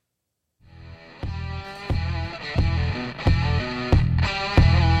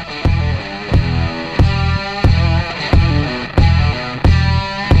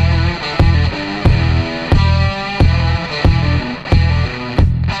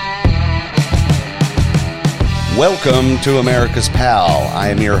Welcome to America's Pal. I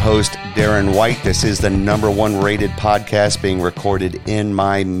am your host, Darren White. This is the #1 rated podcast being recorded in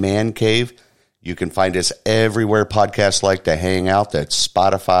my man cave. You can find us everywhere podcasts like to hang out. That's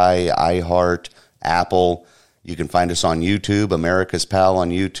Spotify, iHeart, Apple. You can find us on YouTube, America's Pal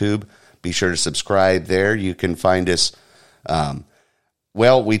on YouTube. Be sure to subscribe there. You can find us,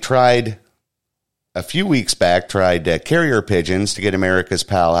 we tried a few weeks back, carrier pigeons to get America's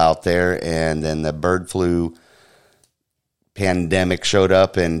Pal out there, and then the bird flu pandemic showed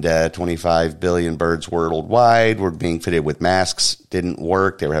up, and 25 billion birds worldwide were being fitted with masks. Didn't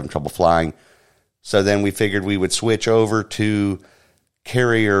work. They were having trouble flying. So then we figured we would switch over to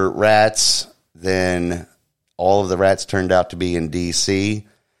carrier rats. Then all of the rats turned out to be in D.C.,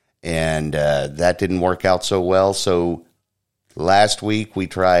 and that didn't work out so well. So last week we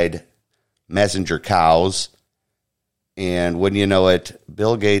tried messenger cows, and wouldn't you know it,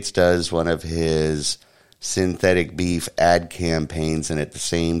 Bill Gates does one of his synthetic beef ad campaigns, and at the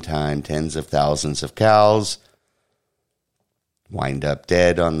same time, tens of thousands of cows wind up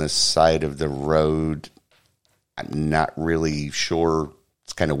dead on the side of the road. I'm not really sure.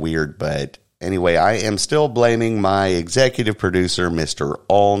 It's kind of weird, but anyway, I am still blaming my executive producer, Mr.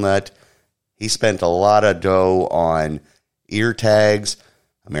 Allnut. He spent a lot of dough on ear tags,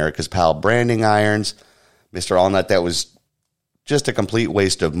 America's Pal branding irons. Mr. Allnut, that was just a complete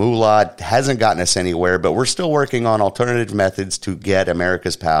waste of moolah. Hasn't gotten us anywhere, but we're still working on alternative methods to get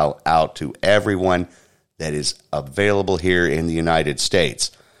America's Pal out to everyone that is available here in the United States.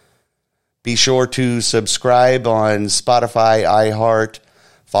 Be sure to subscribe on Spotify, iHeart.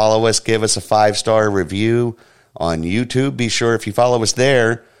 Follow us, give us a 5-star review on YouTube. Be sure if you follow us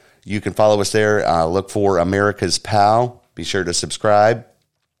there, you can follow us there. Look for America's Pal. Be sure to subscribe.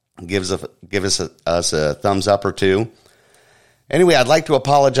 Give us a thumbs up or two. Anyway, I'd like to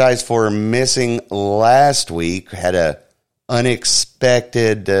apologize for missing last week. Had a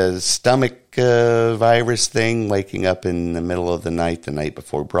unexpected stomach virus thing, waking up in the middle of the night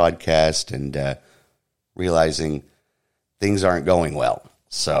before broadcast, and realizing things aren't going well.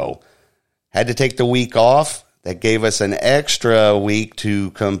 So had to take the week off. That gave us an extra week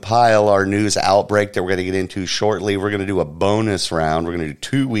to compile our news outbreak that we're going to get into shortly. We're going to do a bonus round. We're going to do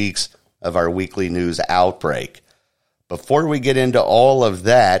 2 weeks of our weekly news outbreak. Before we get into all of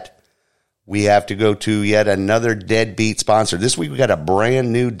that, we have to go to yet another deadbeat sponsor. This week we got a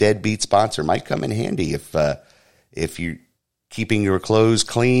brand new deadbeat sponsor. Might come in handy if you're keeping your clothes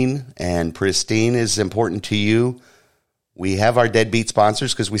clean and pristine is important to you. We have our deadbeat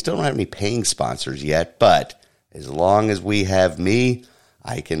sponsors because we still don't have any paying sponsors yet, but as long as we have me,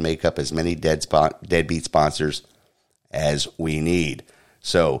 I can make up as many deadbeat sponsors as we need.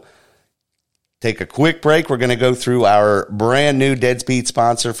 So take a quick break. We're going to go through our brand new deadbeat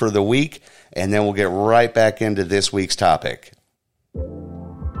sponsor for the week, and then we'll get right back into this week's topic.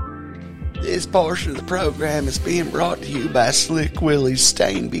 This portion of the program is being brought to you by Slick Willie's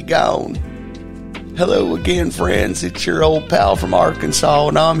Stain Be Gone. Hello again, friends. It's your old pal from Arkansas,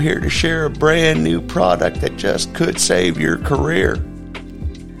 and I'm here to share a brand new product that just could save your career.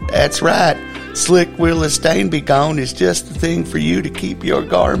 That's right. Slick Willie's Stain Be Gone is just the thing for you to keep your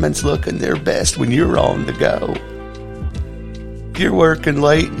garments looking their best when you're on the go. If you're working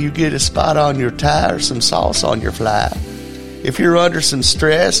late, you get a spot on your tie or some sauce on your fly. If you're under some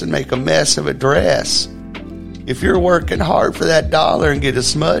stress and make a mess of a dress. If you're working hard for that dollar and get a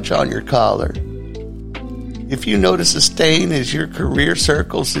smudge on your collar. If you notice a stain as your career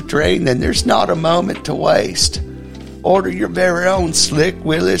circles the drain, then there's not a moment to waste. Order your very own Slick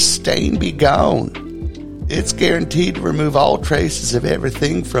Willie's Stain Be Gone. It's guaranteed to remove all traces of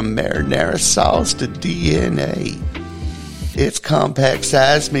everything from marinara sauce to DNA. Its compact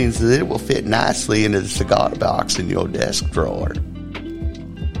size means that it will fit nicely into the cigar box in your desk drawer.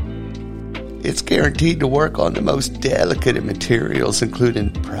 It's guaranteed to work on the most delicate of materials, including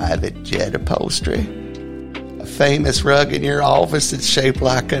private jet upholstery, a famous rug in your office that's shaped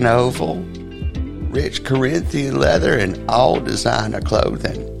like an oval, rich Corinthian leather, and all designer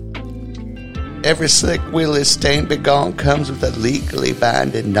clothing. Every Slick Willie's Stain Be Gone comes with a legally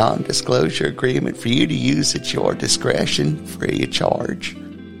binding non-disclosure agreement for you to use at your discretion, free of charge.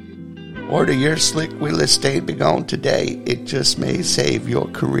 Order your Slick Willie's Stain Be Gone today. It just may save your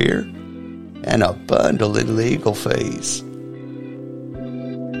career and a bundle in legal fees.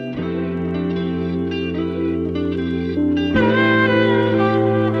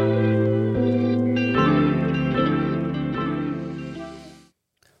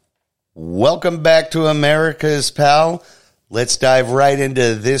 Welcome back to America's Pal. Let's dive right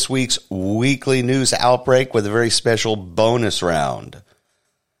into this week's weekly news outbreak with a very special bonus round.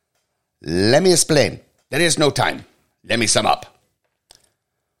 Let me explain. There is no time. Let me sum up.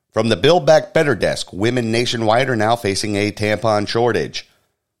 From the Build Back Better desk, women nationwide are now facing a tampon shortage.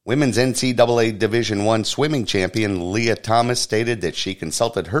 Women's NCAA Division I swimming champion Leah Thomas stated that she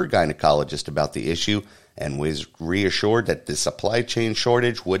consulted her gynecologist about the issue and was reassured that the supply chain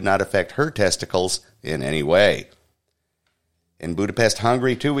shortage would not affect her testicles in any way. In Budapest,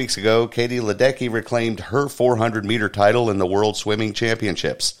 Hungary 2 weeks ago, Katie Ledecky reclaimed her 400-meter title in the World Swimming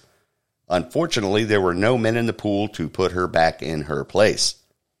Championships. Unfortunately, there were no men in the pool to put her back in her place.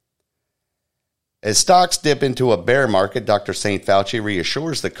 As stocks dip into a bear market, Dr. St. Fauci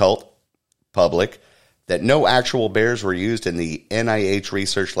reassures the cult public that no actual bears were used in the NIH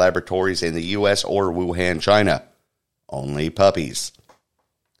research laboratories in the U.S. or Wuhan, China. Only puppies.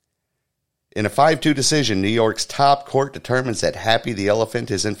 In a 5-2 decision, New York's top court determines that Happy the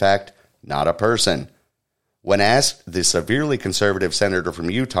elephant is in fact not a person. When asked, the severely conservative senator from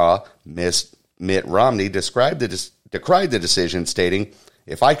Utah, Mitt Romney, decried the decision, stating,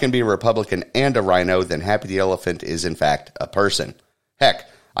 "If I can be a Republican and a rhino, then Happy the elephant is in fact a person. Heck,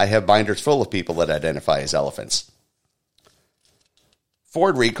 I have binders full of people that identify as elephants."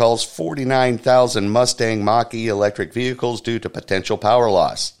 Ford recalls 49,000 Mustang Mach-E electric vehicles due to potential power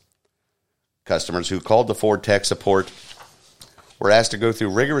loss. Customers who called the Ford tech support were asked to go through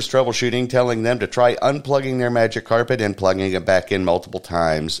rigorous troubleshooting, telling them to try unplugging their magic carpet and plugging it back in multiple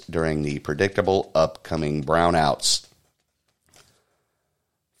times during the predictable upcoming brownouts.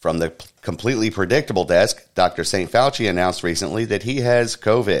 From the completely predictable desk, Dr. St. Fauci announced recently that he has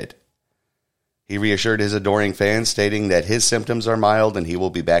COVID. He reassured his adoring fans, stating that his symptoms are mild and he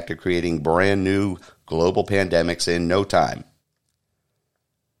will be back to creating brand new global pandemics in no time.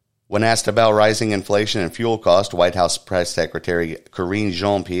 When asked about rising inflation and fuel costs, White House Press Secretary Karine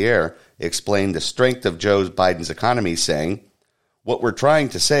Jean-Pierre explained the strength of Joe Biden's economy, saying, "What we're trying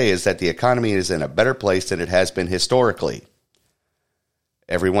to say is that the economy is in a better place than it has been historically."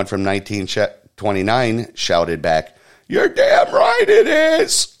 Everyone from 1929 shouted back, "You're damn right it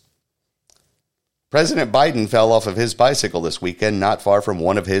is!" President Biden fell off of his bicycle this weekend, not far from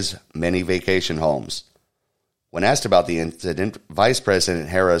one of his many vacation homes. When asked about the incident, Vice President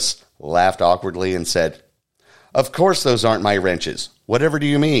Harris laughed awkwardly and said, "Of course those aren't my wrenches. Whatever do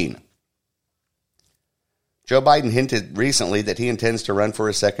you mean?" Joe Biden hinted recently that he intends to run for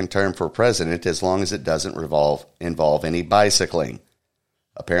a second term for president as long as it doesn't involve any bicycling.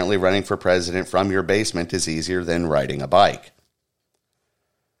 Apparently, running for president from your basement is easier than riding a bike.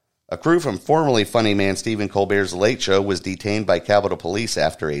 A crew from formerly funny man Stephen Colbert's Late Show was detained by Capitol Police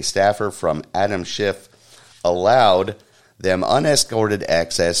after a staffer from Adam Schiff allowed them unescorted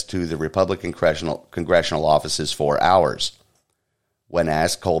access to the Republican congressional offices for hours. When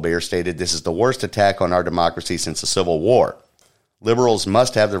asked, Colbert stated, "This is the worst attack on our democracy since the Civil War. Liberals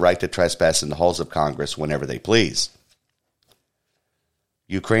must have the right to trespass in the halls of Congress whenever they please."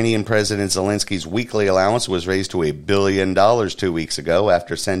 Ukrainian President Zelensky's weekly allowance was raised to $1 billion 2 weeks ago.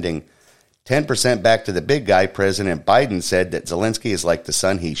 After sending 10% back to the big guy, President Biden said that Zelensky is like the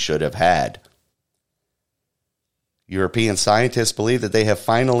son he should have had. European scientists believe that they have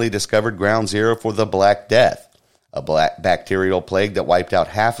finally discovered ground zero for the Black Death, a bacterial plague that wiped out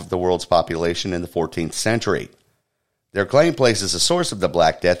half of the world's population in the 14th century. Their claim places the source of the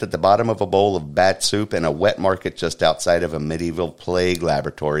Black Death at the bottom of a bowl of bat soup in a wet market just outside of a medieval plague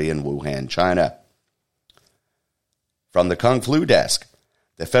laboratory in Wuhan, China. From the Kung Flu desk,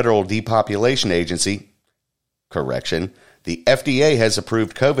 the Federal Depopulation Agency, the FDA has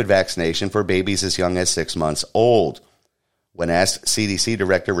approved COVID vaccination for babies as young as 6 months old. When asked, CDC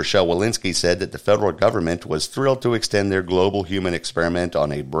Director Rochelle Walensky said that the federal government was thrilled to extend their global human experiment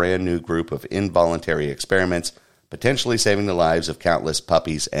on a brand new group of involuntary experiments, potentially saving the lives of countless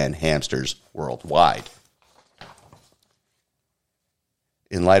puppies and hamsters worldwide.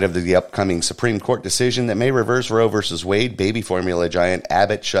 In light of the upcoming Supreme Court decision that may reverse Roe v. Wade, baby formula giant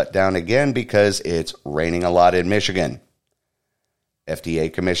Abbott shut down again because it's raining a lot in Michigan.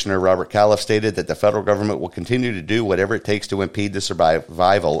 FDA Commissioner Robert Califf stated that the federal government will continue to do whatever it takes to impede the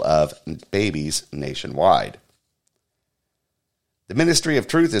survival of babies nationwide. The Ministry of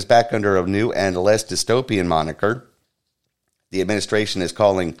Truth is back under a new and less dystopian moniker. The administration is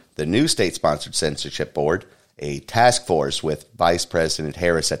calling the new state-sponsored censorship board a task force with Vice President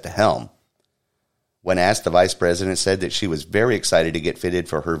Harris at the helm. When asked, the vice president said that she was very excited to get fitted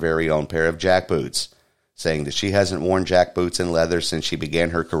for her very own pair of jackboots, saying that she hasn't worn jackboots and leather since she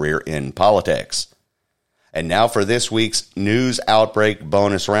began her career in politics. And now for this week's News Outbreak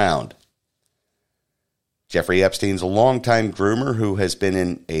bonus round. Jeffrey Epstein's longtime groomer, who has been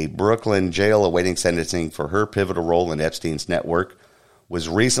in a Brooklyn jail awaiting sentencing for her pivotal role in Epstein's network, was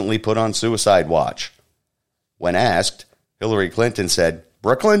recently put on suicide watch. When asked, Hillary Clinton said,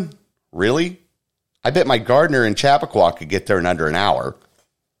 "Brooklyn? Really? I bet my gardener in Chappaqua could get there in under an hour."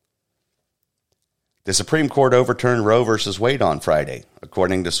 The Supreme Court overturned Roe v. Wade on Friday.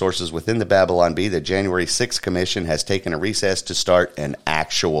 According to sources within the Babylon Bee, the January 6th Commission has taken a recess to start an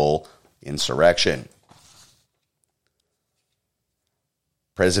actual insurrection.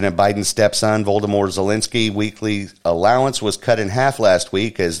 President Biden's stepson, Volodymyr Zelensky's weekly allowance was cut in half last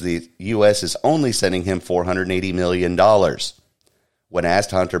week as the U.S. is only sending him $480 million. When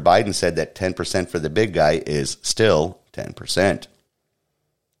asked, Hunter Biden said that 10% for the big guy is still 10%.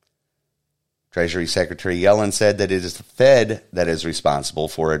 Treasury Secretary Yellen said that it is the Fed that is responsible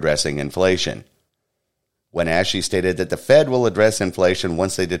for addressing inflation. When asked, she stated that the Fed will address inflation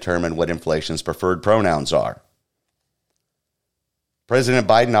once they determine what inflation's preferred pronouns are. President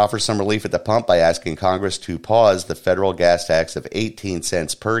Biden offers some relief at the pump by asking Congress to pause the federal gas tax of 18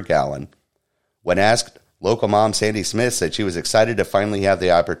 cents per gallon. When asked, local mom Sandy Smith said she was excited to finally have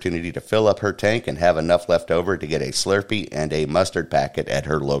the opportunity to fill up her tank and have enough left over to get a Slurpee and a mustard packet at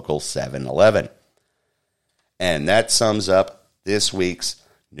her local 7-Eleven. And that sums up this week's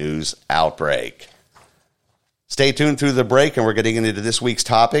news outbreak. Stay tuned through the break, and we're getting into this week's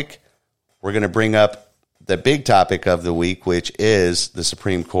topic. We're going to bring up the big topic of the week, which is the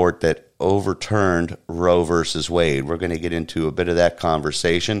Supreme Court that overturned Roe versus Wade. We're going to get into a bit of that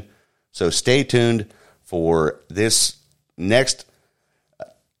conversation. So stay tuned for this next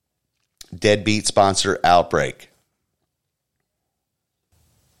Deadbeat sponsor outbreak.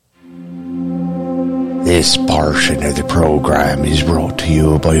 This portion of the program is brought to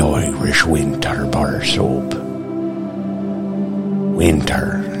you by Irish Winter Bar Soap.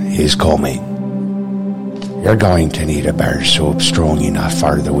 Winter is coming. You're going to need a bar soap strong enough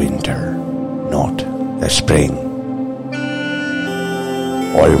for the winter, not the spring.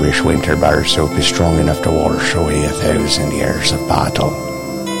 Irish Winter Bar Soap is strong enough to wash away 1,000 years of battle.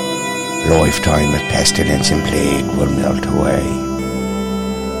 Lifetime of pestilence and plague will melt away.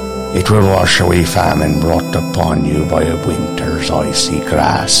 It will wash away famine brought upon you by a winter's icy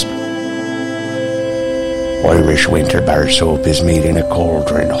grasp. Irish Winter Bar Soap is made in a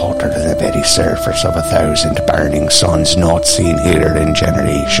cauldron hotter than the very surface of 1,000 burning suns not seen here in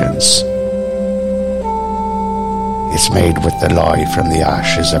generations. It's made with the life from the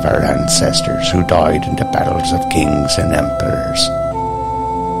ashes of our ancestors who died in the battles of kings and emperors.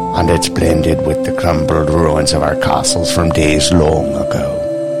 And it's blended with the crumbled ruins of our castles from days long ago.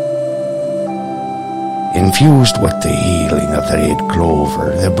 Infused with the healing of the red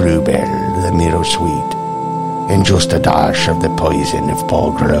clover, the bluebell, the meadowsweet, and just a dash of the poison of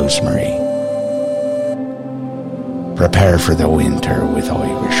bog rosemary. Prepare for the winter with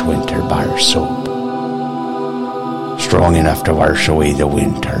Irish Winter Bar Soap. Strong enough to wash away the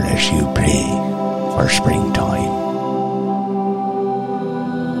winter as you pray for springtime.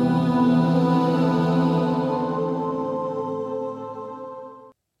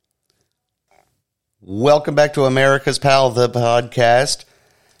 Welcome back to America's Pal, the podcast.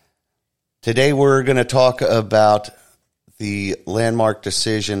 Today we're going to talk about the landmark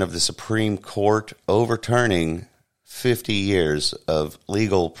decision of the Supreme Court overturning 50 years of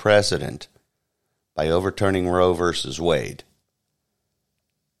legal precedent by overturning Roe versus Wade.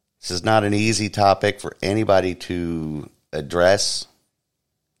 This is not an easy topic for anybody to address,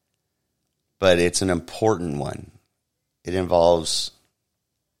 but it's an important one. It involves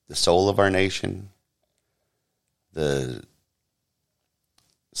the soul of our nation, the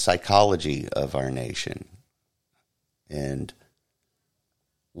psychology of our nation, and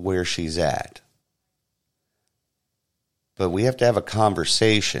where she's at. But we have to have a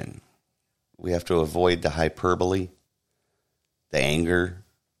conversation. We have to avoid the hyperbole, the anger,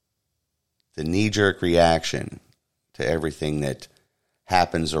 the knee-jerk reaction to everything that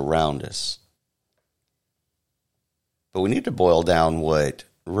happens around us. But we need to boil down what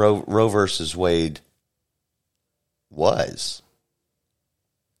Roe versus Wade was.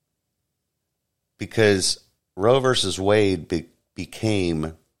 Because Roe versus Wade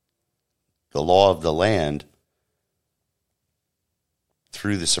became the law of the land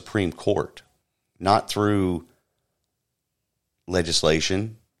through the Supreme Court, not through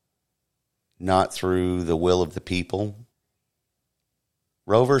legislation, not through the will of the people.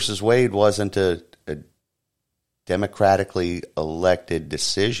 Roe versus Wade wasn't a democratically elected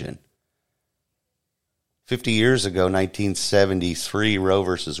decision. 50 years ago, 1973, Roe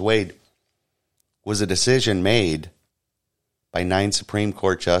versus Wade was a decision made by 9 Supreme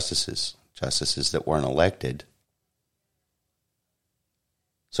Court justices that weren't elected.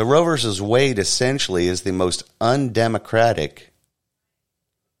 So Roe versus Wade essentially is the most undemocratic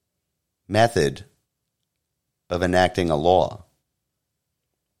method of enacting a law.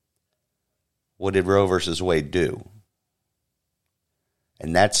 What did Roe versus Wade do?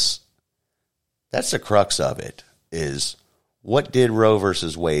 And that's the crux of it, is what did Roe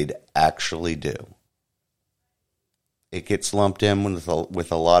versus Wade actually do? It gets lumped in with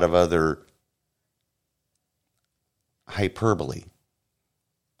a lot of other hyperbole,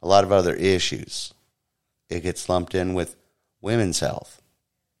 a lot of other issues. It gets lumped in with women's health.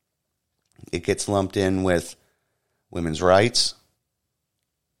 It gets lumped in with women's rights.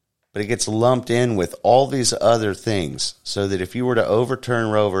 But it gets lumped in with all these other things, so that if you were to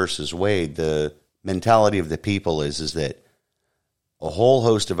overturn Roe versus Wade, the mentality of the people is that a whole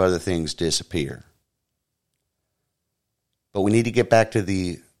host of other things disappear. But we need to get back to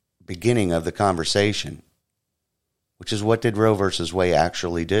the beginning of the conversation, which is, what did Roe versus Wade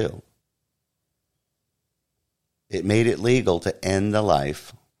actually do? It made it legal to end the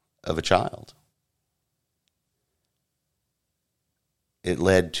life of a child. It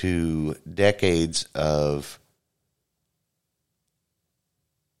led to decades of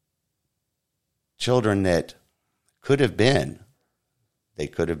children that could have been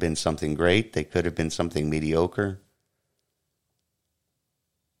something great, they could have been something mediocre,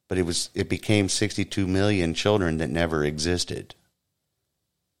 but it became 62 million children that never existed.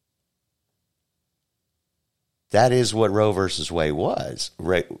 That is what Roe versus Wade was.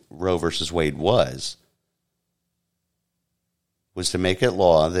 Roe versus Wade was to make it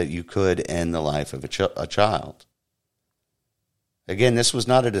law that you could end the life of a child. Again, this was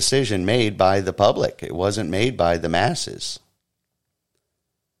not a decision made by the public. It wasn't made by the masses.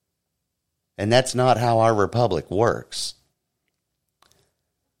 And that's not how our republic works.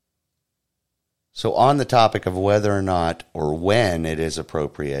 So on the topic of whether or not or when it is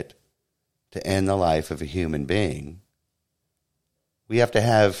appropriate to end the life of a human being, we have to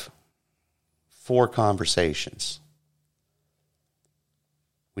have 4 conversations.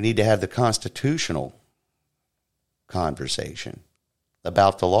 We need to have the constitutional conversation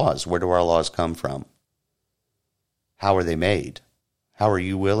about the laws. Where do our laws come from? How are they made? How are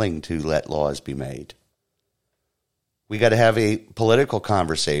you willing to let laws be made? We got to have a political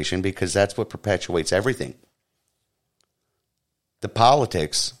conversation, because that's what perpetuates everything. The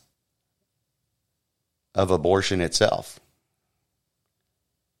politics of abortion itself.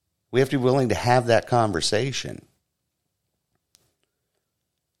 We have to be willing to have that conversation.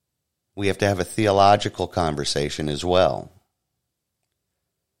 We have to have a theological conversation as well.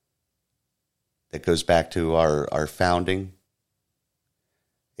 That goes back to our founding.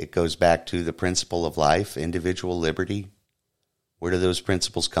 It goes back to the principle of life, individual liberty. Where do those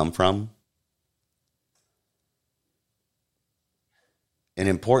principles come from? And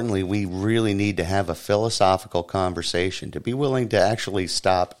importantly, we really need to have a philosophical conversation, to be willing to actually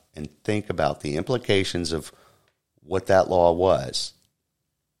stop and think about the implications of what that law was.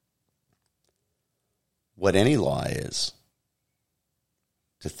 What any law is.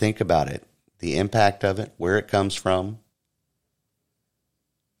 To think about it, the impact of it, where it comes from,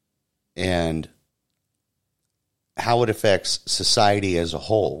 and how it affects society as a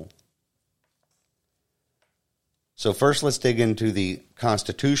whole. So first, let's dig into the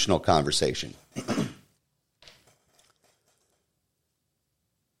constitutional conversation.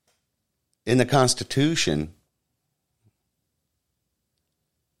 In the Constitution,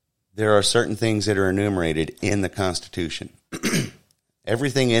 there are certain things that are enumerated in the Constitution.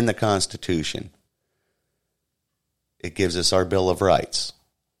 Everything in the Constitution. It gives us our Bill of Rights.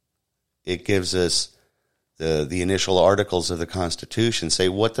 It gives us the initial articles of the Constitution say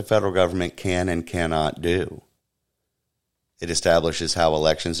what the federal government can and cannot do. It establishes how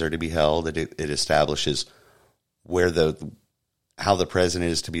elections are to be held. It establishes how the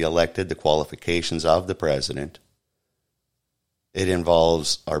president is to be elected, the qualifications of the president. It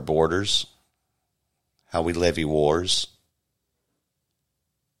involves our borders, how we levy wars,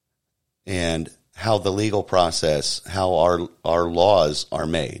 and how the legal process, how our laws are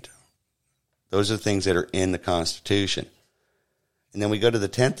made. Those are things that are in the Constitution. And then we go to the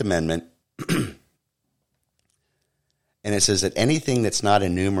 10th Amendment, and it says that anything that's not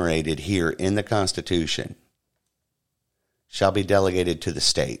enumerated here in the Constitution shall be delegated to the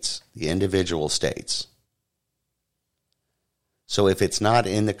states, the individual states. So if it's not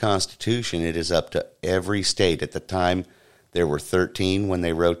in the Constitution, it is up to every state. At the time, there were 13 when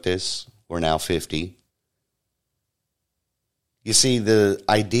they wrote this. We're now 50. You see, the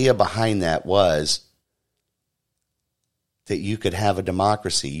idea behind that was that you could have a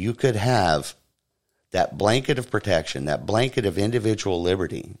democracy. You could have that blanket of protection, that blanket of individual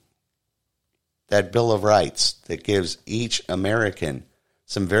liberty, that Bill of Rights that gives each American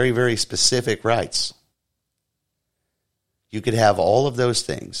some very, very specific rights. You could have all of those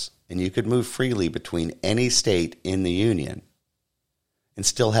things, and you could move freely between any state in the Union and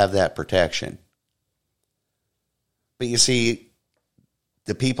still have that protection. But you see,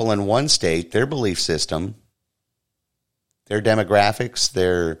 the people in one state, their belief system, their demographics,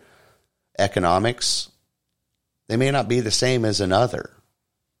 their economics, they may not be the same as another.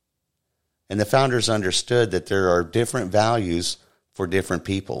 And the founders understood that there are different values for different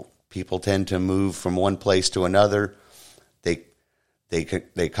people. People tend to move from one place to another.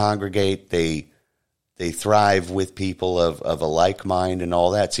 They congregate. They thrive with people of a like mind and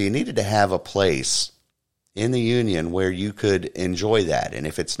all that. So you needed to have a place in the Union where you could enjoy that. And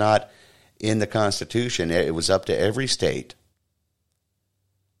if it's not in the Constitution, it was up to every state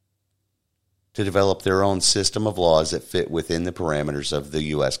to develop their own system of laws that fit within the parameters of the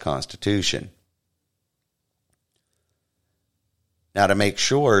U.S. Constitution. Now, to make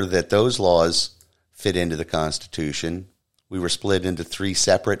sure that those laws fit into the Constitution, we were split into three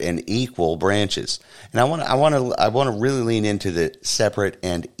separate and equal branches. And I want to really lean into the separate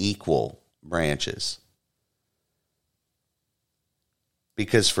and equal branches.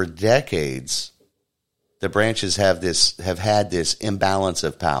 Because for decades, the branches have had this imbalance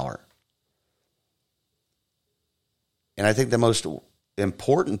of power. And I think the most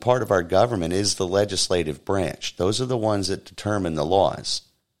important part of our government is the legislative branch. Those are the ones that determine the laws.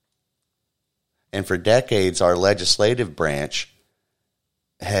 And for decades, our legislative branch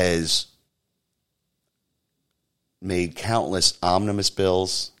has made countless omnibus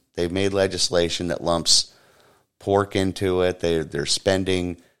bills. They've made legislation that lumps pork into it. They're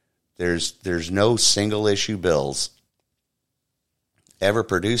spending. There's no single issue bills ever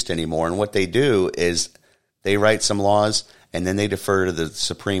produced anymore. And what they do is they write some laws and then they defer to the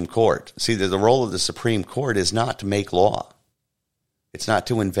Supreme Court. See, the role of the Supreme Court is not to make law. It's not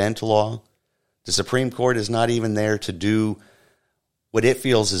to invent law. The Supreme Court is not even there to do what it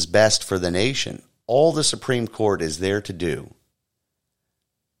feels is best for the nation. All the Supreme Court is there to do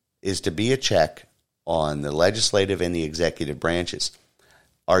is to be a check on the legislative and the executive branches.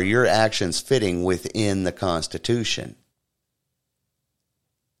 Are your actions fitting within the Constitution?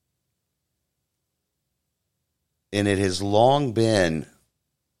 And it has long been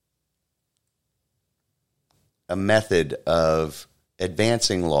a method of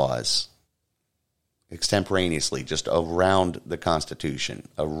advancing laws extemporaneously, just around the Constitution,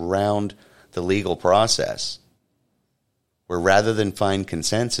 around the legal process, where rather than find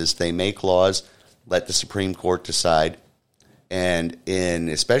consensus, they make laws, let the Supreme Court decide. And in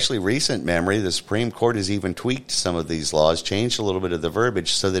especially recent memory, the Supreme Court has even tweaked some of these laws, changed a little bit of the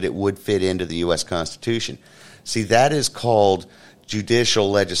verbiage so that it would fit into the U.S. Constitution. See, that is called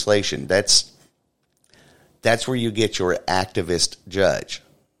judicial legislation. That's where you get your activist judge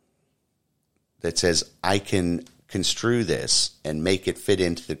that says, I can construe this and make it fit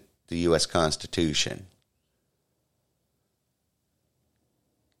into the U.S. Constitution.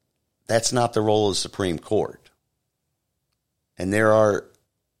 That's not the role of the Supreme Court. And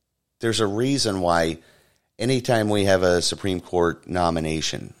there's a reason why anytime we have a Supreme Court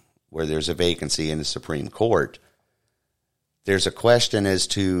nomination where there's a vacancy in the Supreme Court, there's a question as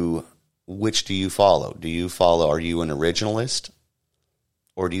to which do you follow? Are you an originalist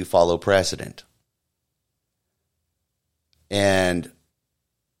or do you follow precedent? And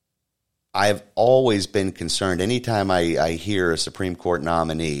I've always been concerned anytime I hear a Supreme Court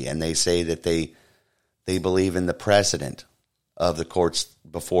nominee and they say that they believe in the precedent of the courts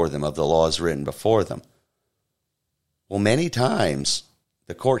before them, of the laws written before them. Well, many times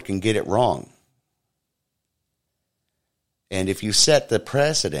the court can get it wrong. And if you set the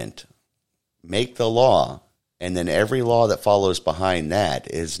precedent, make the law, and then every law that follows behind that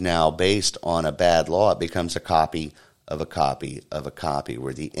is now based on a bad law, it becomes a copy of a copy of a copy,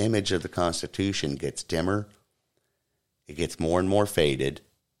 where the image of the Constitution gets dimmer, it gets more and more faded,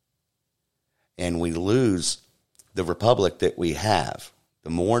 and we lose the republic that we have. The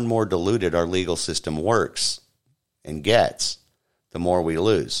more and more diluted our legal system works and gets, the more we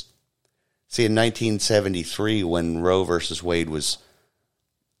lose. See, in 1973, when Roe versus Wade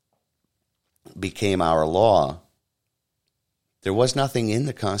became our law, there was nothing in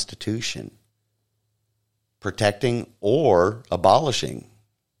the Constitution protecting or abolishing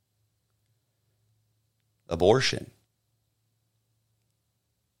abortion.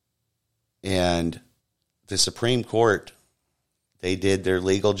 And the Supreme Court, they did their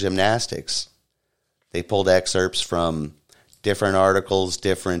legal gymnastics. They pulled excerpts from different articles,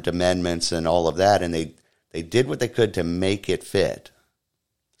 different amendments, and all of that, and they did what they could to make it fit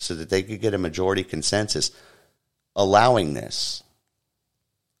so that they could get a majority consensus allowing this.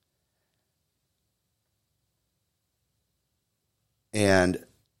 And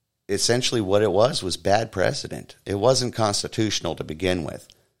essentially what it was bad precedent. It wasn't constitutional to begin with.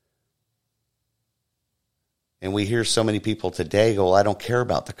 And we hear so many people today go, well, I don't care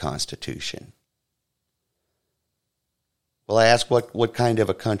about the Constitution. Well, I ask, what kind of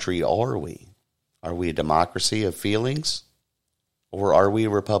a country are we? Are we a democracy of feelings? Or are we a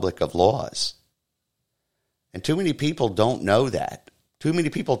republic of laws? And too many people don't know that. Too many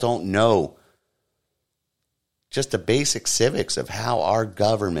people don't know just the basic civics of how our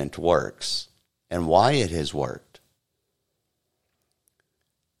government works and why it has worked.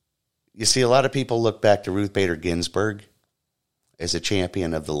 You see, a lot of people look back to Ruth Bader Ginsburg as a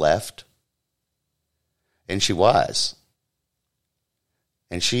champion of the left. And she was.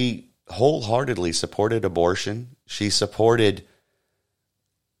 And she wholeheartedly supported abortion. She supported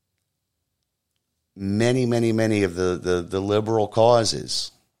many of the liberal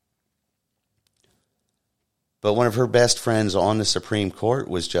causes. But one of her best friends on the Supreme Court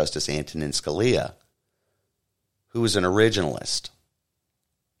was Justice Antonin Scalia, who was an originalist.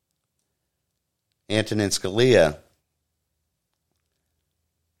 Antonin Scalia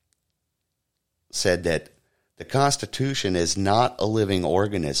said that the Constitution is not a living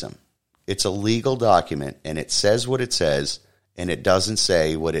organism. It's a legal document, and it says what it says, and it doesn't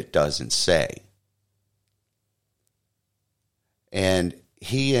say what it doesn't say. And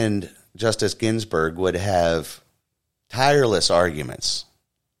he and Justice Ginsburg would have tireless arguments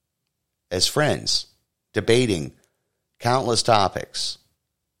as friends, debating countless topics.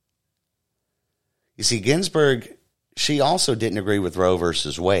 You see, Ginsburg, she also didn't agree with Roe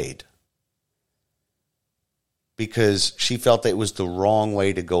versus Wade because she felt that it was the wrong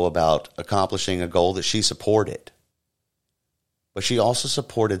way to go about accomplishing a goal that she supported. But she also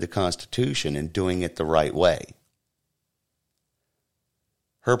supported the Constitution and doing it the right way.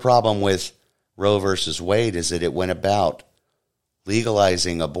 Her problem with Roe versus Wade is that it went about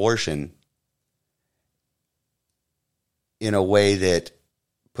legalizing abortion in a way that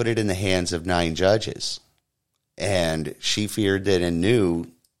put it in the hands of 9 judges. And she feared that and knew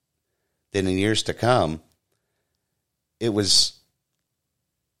that in years to come, it was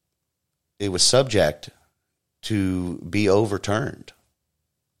subject to be overturned.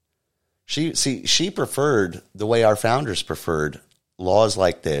 She preferred the way our founders preferred laws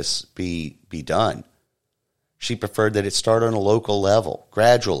like this be done. She preferred that it start on a local level,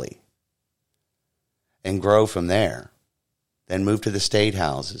 gradually, and grow from there. Then move to the state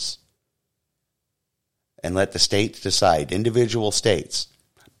houses and let the states decide, individual states,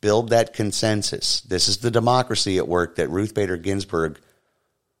 build that consensus. This is the democracy at work that Ruth Bader Ginsburg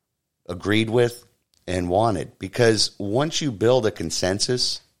agreed with and wanted. Because once you build a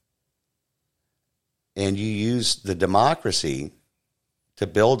consensus and you use the democracy to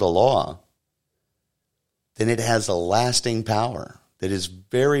build a law, then it has a lasting power that is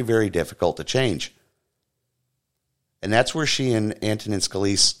very, very difficult to change. And that's where she and Antonin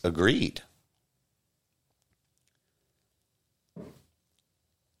Scalia agreed.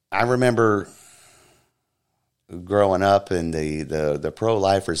 I remember growing up, and the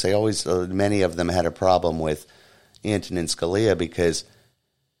pro-lifers, they always, many of them had a problem with Antonin Scalia because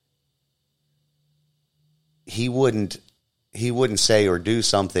he wouldn't say or do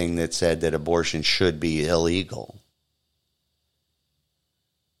something that said that abortion should be illegal.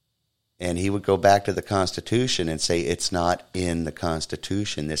 And he would go back to the Constitution and say, it's not in the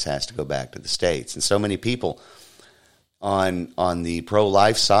Constitution. This has to go back to the states. And so many people on the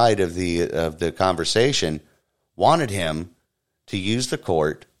pro-life side of the conversation wanted him to use the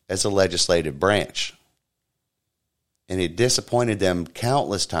court as a legislative branch. And it disappointed them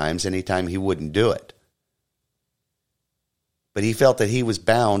countless times anytime he wouldn't do it. But he felt that he was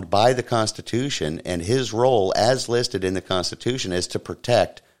bound by the Constitution, and his role as listed in the Constitution is to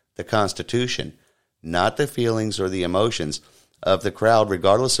protect the Constitution, not the feelings or the emotions of the crowd,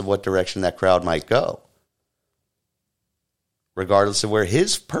 regardless of what direction that crowd might go, regardless of where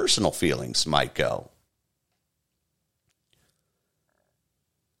his personal feelings might go.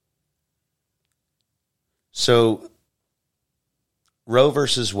 So, Roe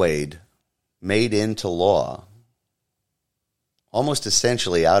versus Wade made into law, almost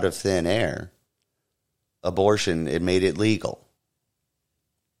essentially out of thin air, abortion. It made it legal.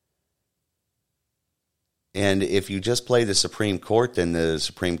 And if you just play the Supreme Court, then the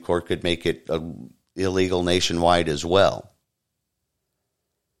Supreme Court could make it illegal nationwide as well.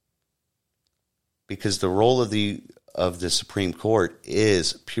 Because the role of the Supreme Court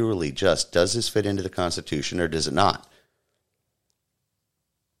is purely just, does this fit into the Constitution or does it not?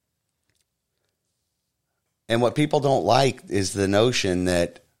 And what people don't like is the notion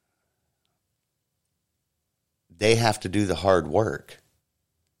that they have to do the hard work.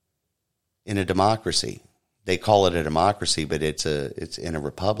 In a democracy, they call it a democracy, but it's in a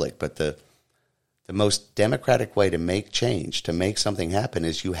republic. But the most democratic way to make change, to make something happen,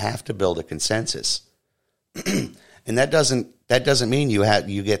 is you have to build a consensus. And that doesn't mean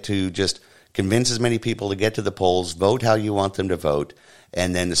you get to just convince as many people to get to the polls, vote how you want them to vote,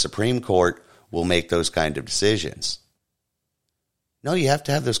 and then the Supreme Court will make those kind of decisions. No, you have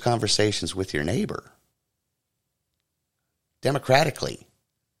to have those conversations with your neighbor. Democratically.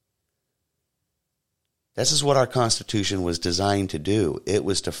 This is what our Constitution was designed to do. It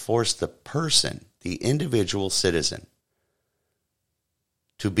was to force the person, the individual citizen,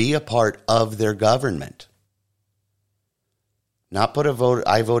 to be a part of their government. Not put a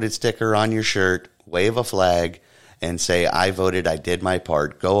I voted sticker on your shirt, wave a flag, and say, I voted, I did my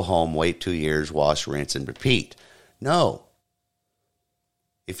part, go home, wait 2 years, wash, rinse, and repeat. No.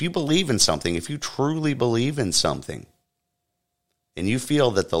 If you believe in something, if you truly believe in something, and you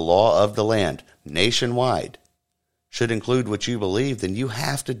feel that the law of the land nationwide should include what you believe, then you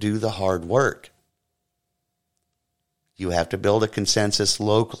have to do the hard work. You have to build a consensus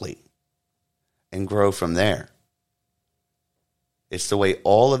locally and grow from there. It's the way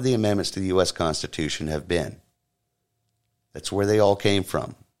all of the amendments to the U.S. Constitution have been. That's where they all came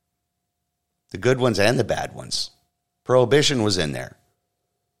from. The good ones and the bad ones. Prohibition was in there.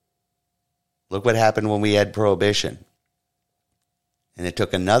 Look what happened when we had prohibition. And it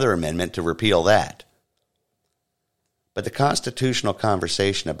took another amendment to repeal that. But the constitutional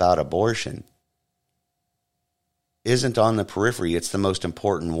conversation about abortion isn't on the periphery. It's the most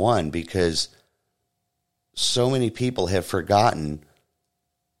important one, because so many people have forgotten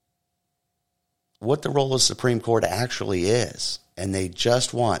what the role of the Supreme Court actually is. And they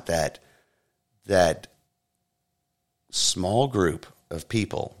just want that small group of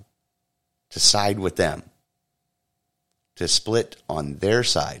people to side with them, to split on their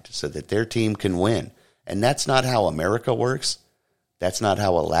side so that their team can win. And that's not how America works. That's not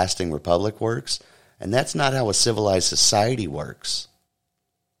how a lasting republic works. And that's not how a civilized society works.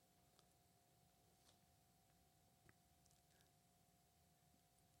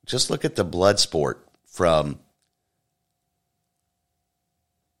 Just look at the blood sport from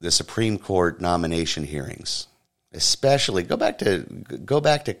the Supreme Court nomination hearings. Especially, go back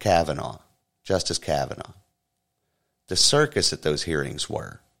to Kavanaugh, Justice Kavanaugh. The circus at those hearings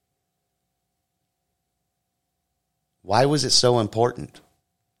were. Why was it so important?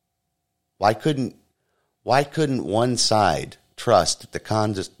 Why couldn't one side trust that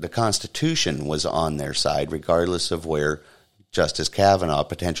the Constitution was on their side, regardless of where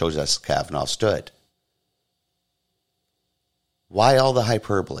potential Justice Kavanaugh stood? Why all the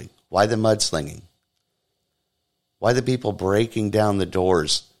hyperbole? Why the mudslinging? Why the people breaking down the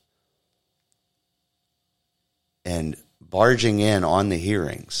doors and barging in on the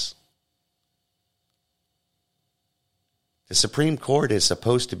hearings? The Supreme Court is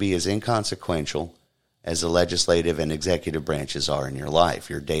supposed to be as inconsequential as the legislative and executive branches are in your life,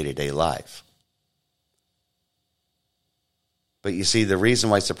 your day-to-day life. But you see, the reason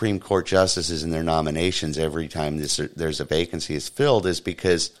why Supreme Court justices and their nominations every time there's a vacancy is filled is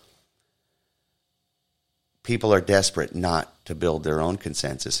because people are desperate not to build their own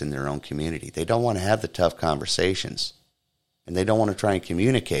consensus in their own community. They don't want to have the tough conversations, and they don't want to try and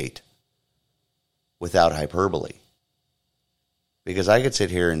communicate without hyperbole. Because I could sit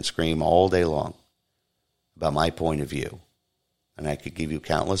here and scream all day long about my point of view, and I could give you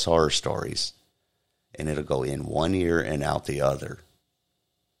countless horror stories, and it'll go in one ear and out the other.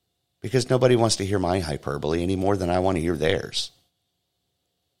 Because nobody wants to hear my hyperbole any more than I want to hear theirs.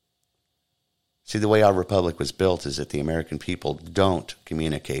 See, the way our republic was built is that the American people don't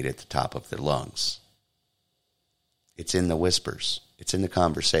communicate at the top of their lungs. It's in the whispers. It's in the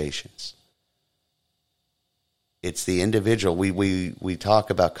conversations. It's the individual. We talk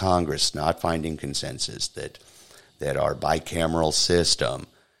about Congress not finding consensus, that our bicameral system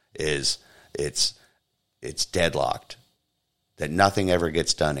it's deadlocked, that nothing ever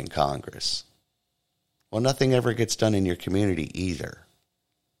gets done in Congress. Well, nothing ever gets done in your community either.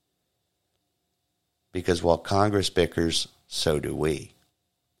 Because while Congress bickers, so do we.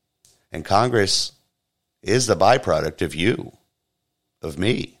 And Congress is the byproduct of you, of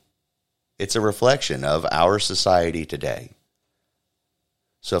me. It's a reflection of our society today.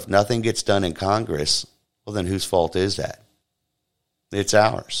 So if nothing gets done in Congress, well, then whose fault is that? It's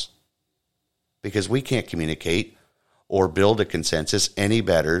ours. Because we can't communicate or build a consensus any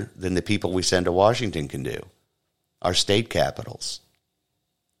better than the people we send to Washington can do, our state capitals.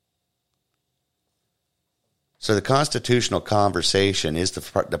 So the constitutional conversation is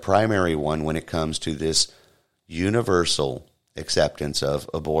the primary one when it comes to this universal acceptance of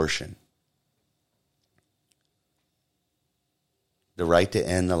abortion. The right to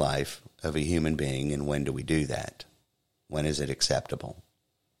end the life of a human being, and when do we do that? When is it acceptable?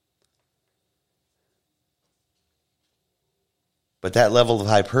 But that level of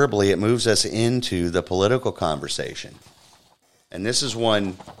hyperbole, it moves us into the political conversation. And this is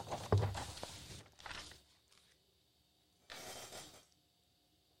one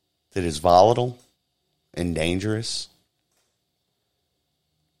that is volatile and dangerous.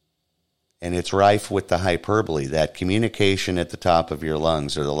 And it's rife with the hyperbole, that communication at the top of your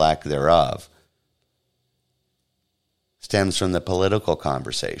lungs, or the lack thereof, stems from the political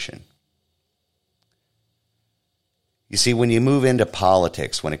conversation. You see, when you move into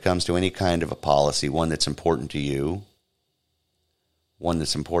politics, when it comes to any kind of a policy, one that's important to you, one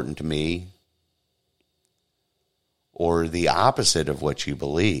that's important to me, or the opposite of what you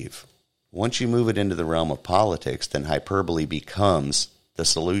believe, once you move it into the realm of politics, then hyperbole becomes the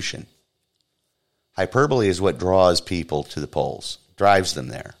solution. Hyperbole is what draws people to the polls, drives them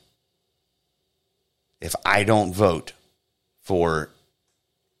there. If I don't vote for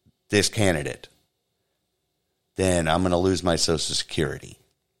this candidate, then I'm going to lose my Social Security.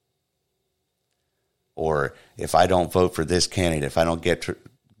 Or if I don't vote for this candidate, if I don't get to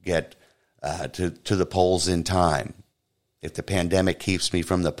the polls in time, if the pandemic keeps me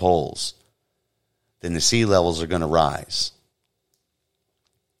from the polls, then the sea levels are going to rise.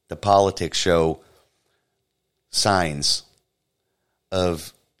 The politics show signs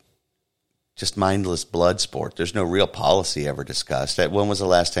of just mindless blood sport. There's no real policy ever discussed. When was the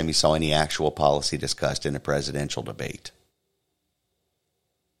last time you saw any actual policy discussed in a presidential debate?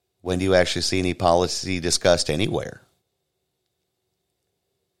 When do you actually see any policy discussed anywhere?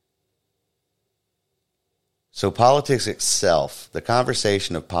 So politics itself, the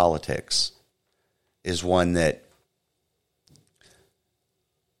conversation of politics, is one that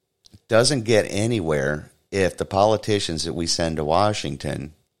doesn't get anywhere if the politicians that we send to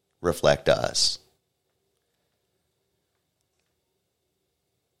Washington reflect us.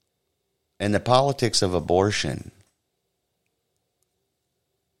 And the politics of abortion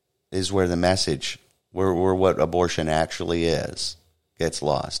is where the message, where what abortion actually is, gets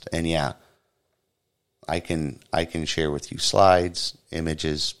lost. And yeah, I can share with you slides,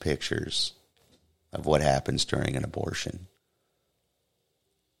 images, pictures of what happens during an abortion.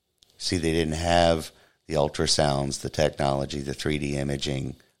 See, they didn't have the ultrasounds, the technology, the 3D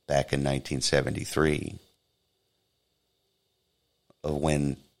imaging back in 1973 of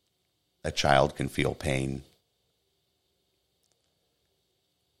when a child can feel pain.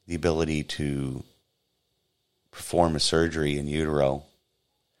 The ability to perform a surgery in utero.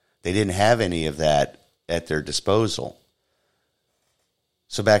 They didn't have any of that at their disposal.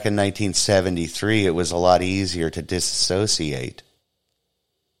 So back in 1973, it was a lot easier to disassociate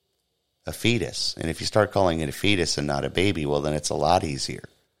a fetus. And if you start calling it a fetus and not a baby, well, then it's a lot easier.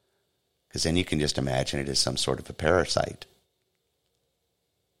 Because then you can just imagine it as some sort of a parasite.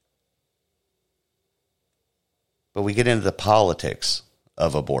 But we get into the politics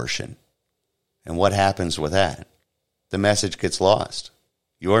of abortion. And what happens with that? The message gets lost.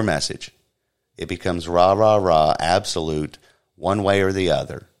 Your message. It becomes rah, rah, rah, absolute, one way or the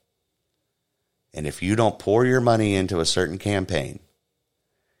other. And if you don't pour your money into a certain campaign,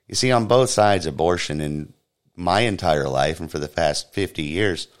 you see, on both sides, abortion in my entire life and for the past 50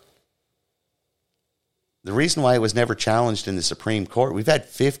 years, the reason why it was never challenged in the Supreme Court, we've had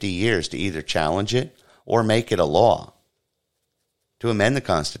 50 years to either challenge it or make it a law, to amend the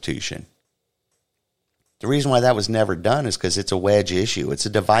Constitution. The reason why that was never done is because it's a wedge issue. It's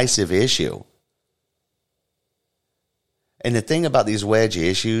a divisive issue. And the thing about these wedge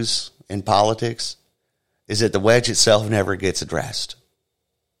issues in politics is that the wedge itself never gets addressed.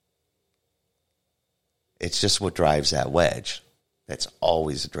 It's just what drives that wedge that's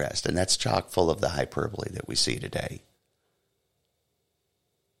always addressed. And that's chock full of the hyperbole that we see today.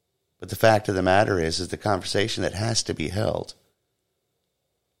 But the fact of the matter is the conversation that has to be held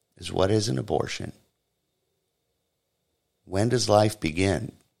is, what is an abortion? When does life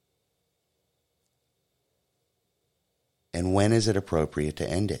begin? And when is it appropriate to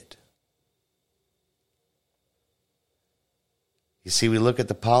end it? You see, we look at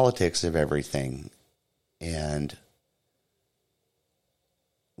the politics of everything, and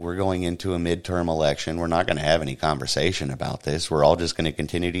we're going into a midterm election. We're not going to have any conversation about this. We're all just going to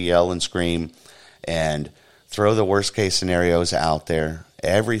continue to yell and scream and throw the worst case scenarios out there.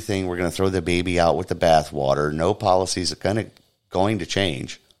 Everything, we're going to throw the baby out with the bathwater. No policies are going to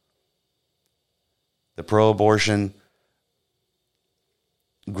change. The pro-abortion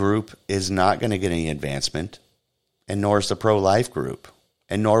group is not going to get any advancement and nor is the pro-life group,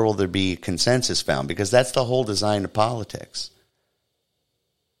 and nor will there be consensus found, because that's the whole design of politics,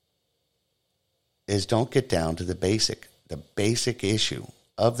 is don't get down to the basic issue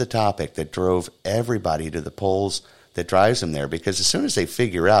of the topic that drove everybody to the polls, that drives them there. Because as soon as they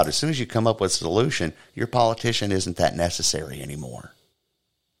figure out, as soon as you come up with a solution, your politician isn't that necessary anymore.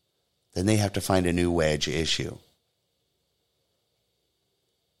 Then they have to find a new wedge issue.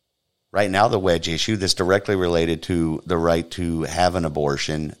 Right now, the wedge issue that's directly related to the right to have an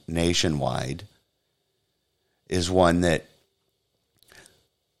abortion nationwide is one that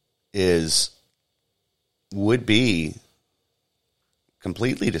would be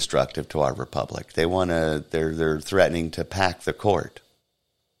completely destructive to our republic. They're threatening to pack the court.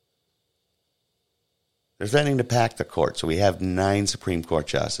 They're threatening to pack the court. So we have 9 Supreme Court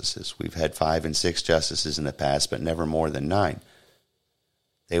justices. We've had 5 and 6 justices in the past, but never more than 9.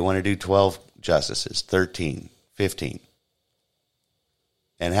 They want to do 12 justices, 13, 15,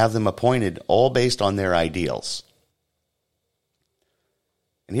 and have them appointed all based on their ideals.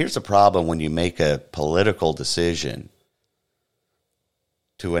 And here's the problem when you make a political decision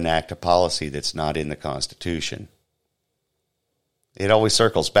to enact a policy that's not in the Constitution. It always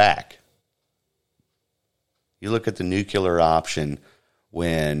circles back. You look at the nuclear option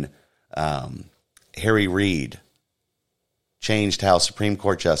when Harry Reid changed how Supreme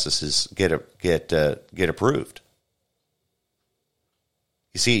Court justices get approved.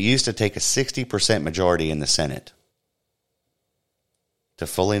 You see, it used to take a 60% majority in the Senate to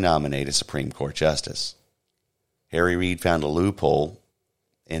fully nominate a Supreme Court justice. Harry Reid found a loophole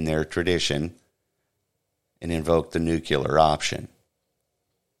in their tradition and invoked the nuclear option.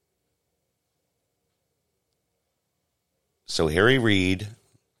 So Harry Reid,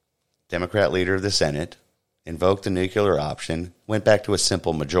 Democrat leader of the Senate, invoked the nuclear option, went back to a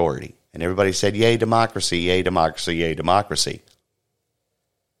simple majority. And everybody said, yay, democracy, yay, democracy, yay, democracy.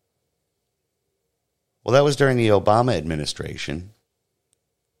 Well, that was during the Obama administration.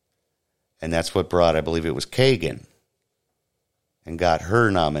 And that's what brought, I believe it was Kagan, and got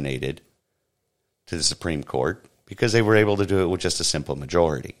her nominated to the Supreme Court because they were able to do it with just a simple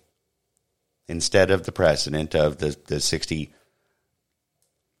majority, instead of the precedent of the 60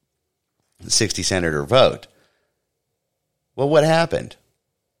 senator vote. Well, what happened?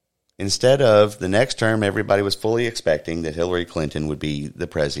 Instead of the next term, everybody was fully expecting that Hillary Clinton would be the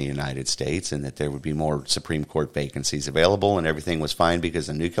president of the United States and that there would be more Supreme Court vacancies available, and everything was fine because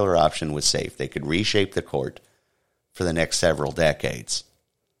the nuclear option was safe. They could reshape the court for the next several decades.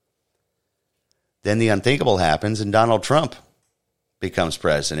 Then the unthinkable happens, and Donald Trump becomes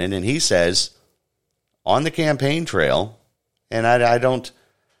president, and he says on the campaign trail, and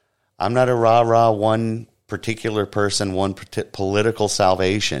I'm not a rah-rah one particular person, one political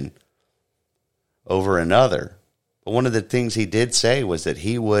salvation over another. But one of the things he did say was that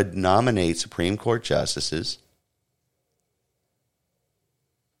he would nominate Supreme Court justices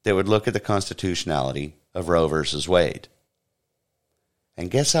that would look at the constitutionality of Roe versus Wade.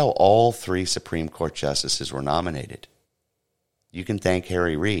 And guess how all 3 Supreme Court justices were nominated? You can thank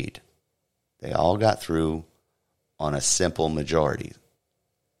Harry Reid. They all got through on a simple majority.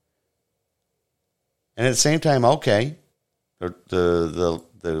 And at the same time, okay, the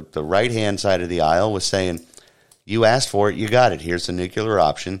right-hand side of the aisle was saying, you asked for it, you got it. Here's the nuclear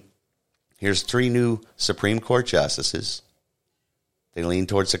option. Here's 3 new Supreme Court justices. They lean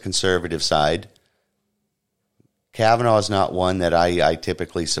towards the conservative side. Kavanaugh is not one that I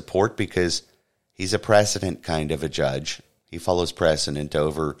typically support because he's a precedent kind of a judge. He follows precedent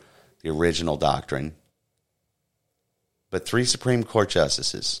over the original doctrine. But 3 Supreme Court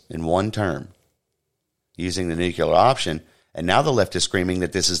justices in one term using the nuclear option, and now the left is screaming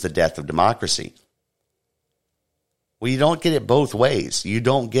that this is the death of democracy. Well, you don't get it both ways. You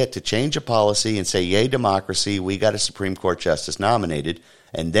don't get to change a policy and say, yay, democracy, we got a Supreme Court justice nominated,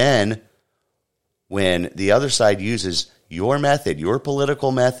 and then when the other side uses your method, your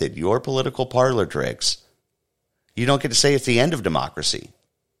political parlor tricks, you don't get to say it's the end of democracy.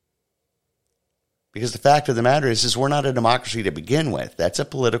 Because the fact of the matter is we're not a democracy to begin with. That's a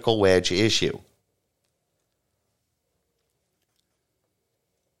political wedge issue.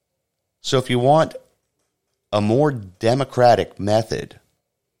 So if you want a more democratic method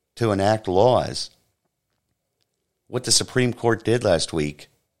to enact laws, what the Supreme Court did last week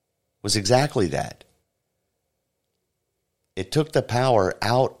was exactly that. It took the power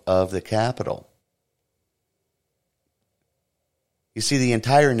out of the Capitol. You see, the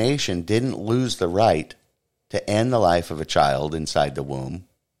entire nation didn't lose the right to end the life of a child inside the womb.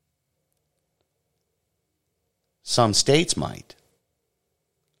 Some states might.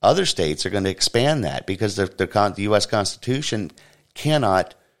 other states are going to expand that because the U.S. Constitution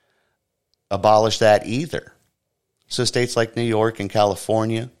cannot abolish that either. So states like New York and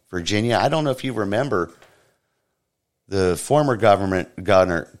California, Virginia, I don't know if you remember the former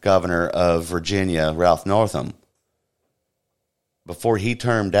governor of Virginia, Ralph Northam, before he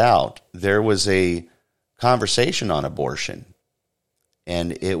termed out, there was a conversation on abortion,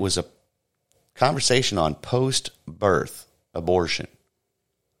 and it was a conversation on post-birth abortion.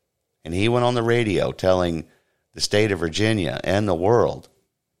 And he went on the radio telling the state of Virginia and the world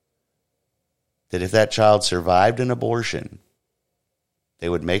that if that child survived an abortion, they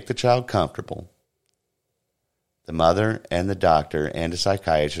would make the child comfortable. The mother and the doctor and a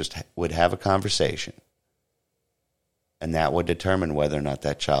psychiatrist would have a conversation, and that would determine whether or not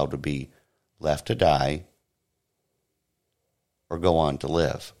that child would be left to die or go on to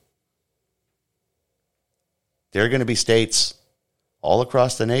live. There are going to be states all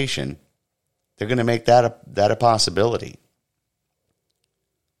across the nation, they're going to make that a possibility.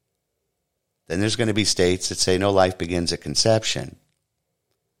 Then there's going to be states that say no life begins at conception.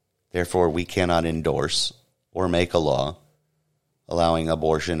 Therefore, we cannot endorse or make a law allowing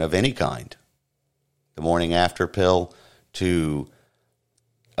abortion of any kind. The morning after pill to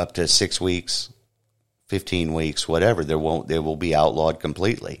up to 6 weeks, 15 weeks, whatever, they will be outlawed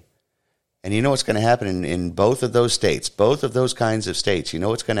completely. And you know what's going to happen in both of those states, both of those kinds of states, you know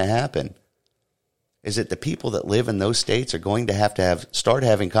what's going to happen is that the people that live in those states are going to start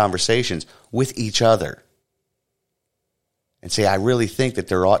having conversations with each other and say, I really think that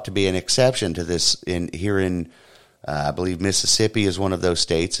there ought to be an exception to this here in I believe Mississippi is one of those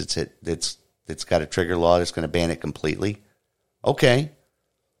states. It's got a trigger law that's going to ban it completely. Okay.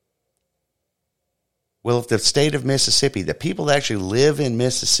 Well, if the state of Mississippi, the people that actually live in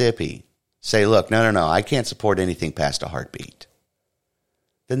Mississippi say, look, no, I can't support anything past a heartbeat,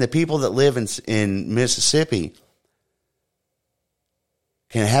 then the people that live in Mississippi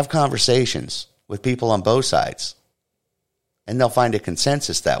can have conversations with people on both sides, and they'll find a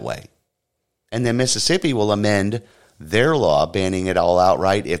consensus that way. And then Mississippi will amend their law banning it all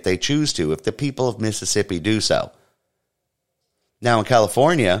outright if they choose to, if the people of Mississippi do so. Now in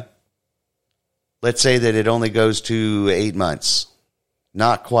California, let's say that it only goes to 8 months,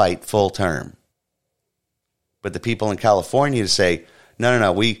 not quite full term. But the people in California say,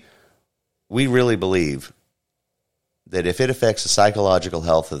 no, we really believe that if it affects the psychological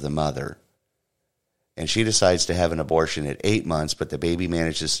health of the mother and she decides to have an abortion at 8 months, but the baby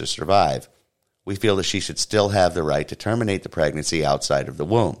manages to survive, we feel that she should still have the right to terminate the pregnancy outside of the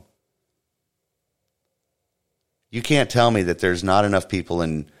womb. You can't tell me that there's not enough people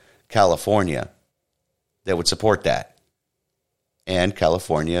in California that would support that. And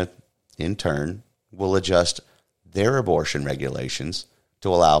California, in turn, will adjust their abortion regulations to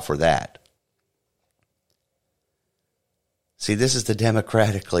allow for that. See, this is the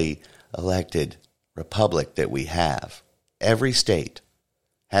democratically elected republic that we have. Every state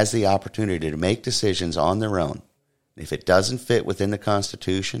has the opportunity to make decisions on their own. If it doesn't fit within the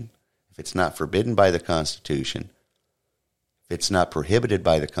Constitution, if it's not forbidden by the Constitution, if it's not prohibited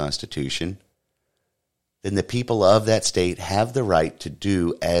by the Constitution, then the people of that state have the right to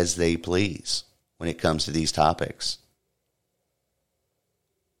do as they please when it comes to these topics.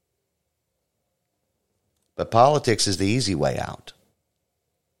 But politics is the easy way out.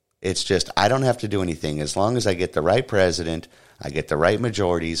 It's just, I don't have to do anything. As long as I get the right president, I get the right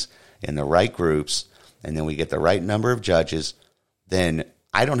majorities in the right groups, and then we get the right number of judges, then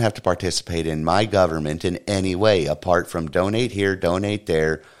I don't have to participate in my government in any way, apart from donate here, donate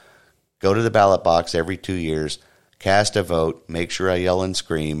there, go to the ballot box every 2 years, cast a vote, make sure I yell and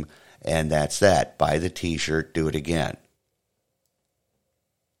scream, and that's that. Buy the t-shirt, do it again.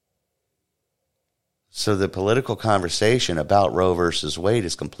 So the political conversation about Roe versus Wade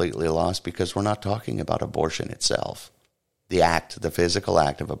is completely lost because we're not talking about abortion itself. The act, the physical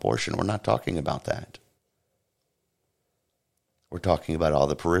act of abortion, we're not talking about that. We're talking about all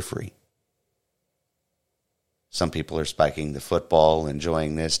the periphery. Some people are spiking the football,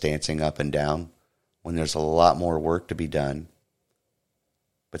 enjoying this, dancing up and down, when there's a lot more work to be done.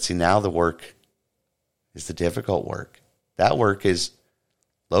 But see, now the work is the difficult work. That work is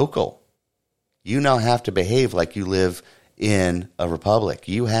local. You now have to behave like you live in a republic.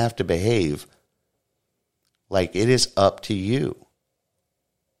 You have to behave like it is up to you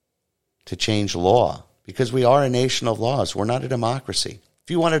to change law, because we are a nation of laws. We're not a democracy.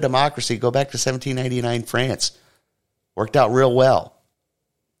 If you want a democracy, go back to 1799 France. Worked out real well.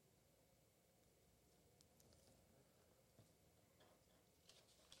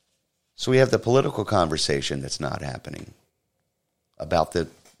 So we have the political conversation that's not happening about the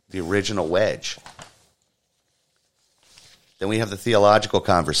the original wedge. Then we have the theological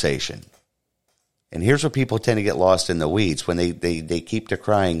conversation. And here's where people tend to get lost in the weeds when they keep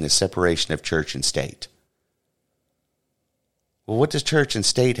decrying the separation of church and state. Well, what does church and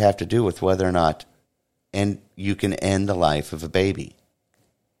state have to do with whether or not you can end the life of a baby?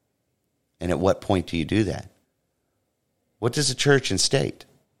 And at what point do you do that? What does the church and state?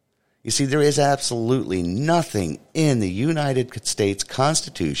 You see, there is absolutely nothing in the United States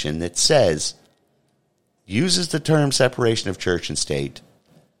Constitution that uses the term separation of church and state.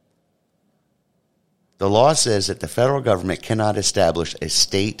 The law says that the federal government cannot establish a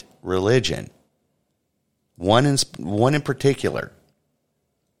state religion, one in particular,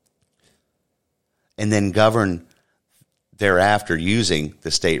 and then govern thereafter using the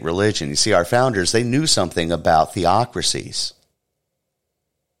state religion. You see, our founders, they knew something about theocracies.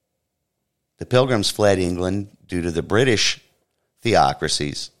 The Pilgrims fled England due to the British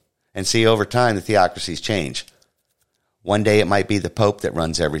theocracies. And see, over time, the theocracies change. One day it might be the Pope that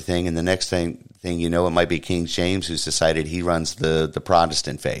runs everything, and the next thing you know, it might be King James who's decided he runs the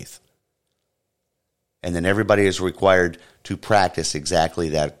Protestant faith. And then everybody is required to practice exactly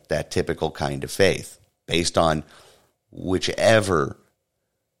that typical kind of faith, based on whichever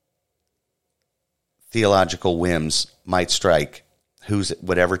theological whims might strike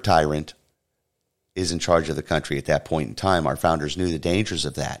whatever tyrant is in charge of the country at that point in time. Our founders knew the dangers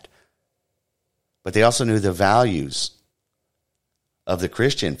of that. But they also knew the values of the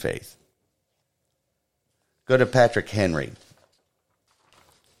Christian faith. Go to Patrick Henry,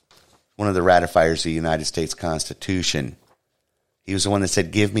 one of the ratifiers of the United States Constitution. He was the one that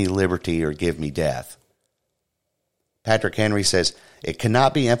said, "Give me liberty or give me death." Patrick Henry says, "It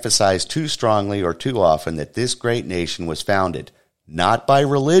cannot be emphasized too strongly or too often that this great nation was founded not by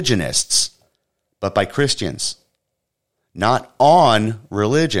religionists, but by Christians. Not on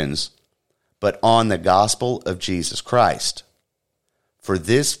religions, but on the gospel of Jesus Christ. For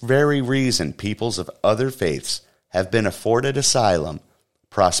this very reason, peoples of other faiths have been afforded asylum,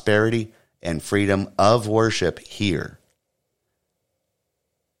 prosperity, and freedom of worship here."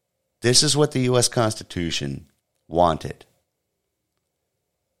 This is what the U.S. Constitution wanted.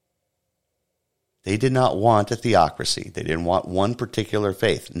 They did not want a theocracy. They didn't want one particular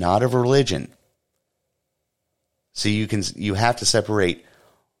faith, not of religion. So you have to separate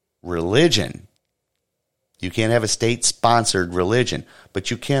religion. You can't have a state-sponsored religion, but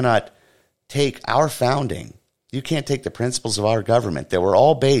you cannot take our founding. You can't take the principles of our government that were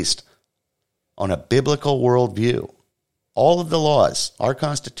all based on a biblical worldview. All of the laws, our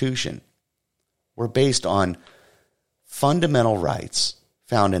Constitution, were based on fundamental rights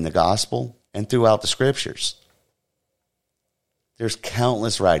found in the gospel and throughout the scriptures. There's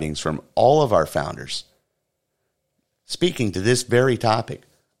countless writings from all of our founders speaking to this very topic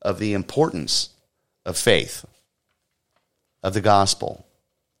of the importance of faith, of the gospel,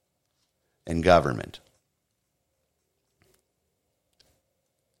 and government.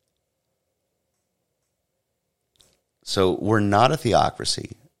 So we're not a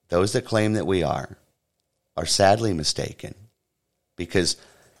theocracy. Those that claim that we are sadly mistaken, because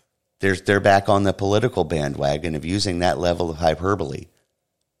they're back on the political bandwagon of using that level of hyperbole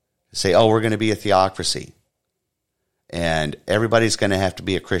to say, oh, we're going to be a theocracy. And everybody's going to have to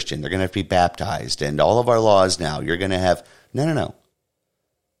be a Christian. They're going to have to be baptized. And all of our laws now, you're going to have... No.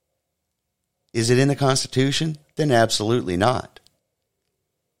 Is it in the Constitution? Then absolutely not.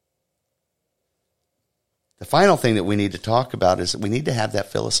 The final thing that we need to talk about is that we need to have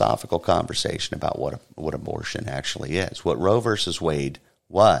that philosophical conversation about what abortion actually is, what Roe versus Wade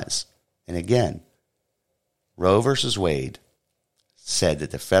was. And again, Roe versus Wade said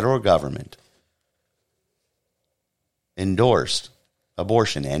that the federal government endorsed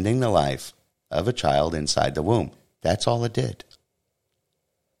abortion, ending the life of a child inside the womb. That's all it did.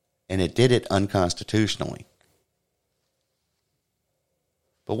 And it did it unconstitutionally.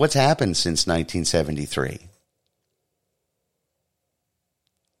 But what's happened since 1973?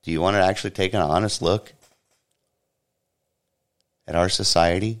 Do you want to actually take an honest look at our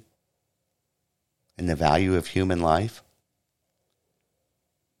society and the value of human life?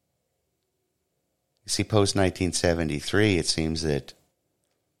 You see, post-1973, it seems that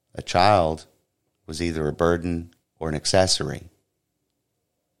a child was either a burden or an accessory.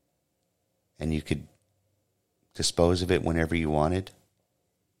 And you could dispose of it whenever you wanted.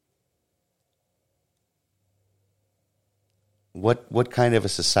 What kind of a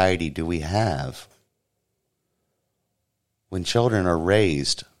society do we have when children are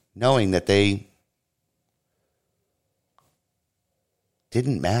raised knowing that they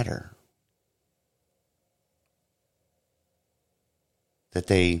didn't matter? that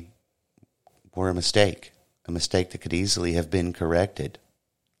they were a mistake that could easily have been corrected.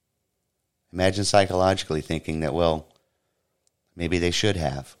 Imagine psychologically thinking that, well, maybe they should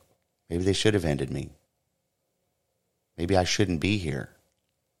have. Maybe they should have ended me. Maybe I shouldn't be here.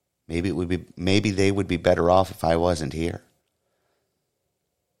 Maybe they would be better off if I wasn't here.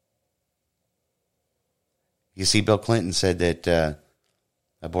 You see, Bill Clinton said that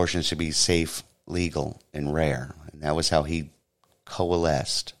abortion should be safe, legal, and rare. And that was how he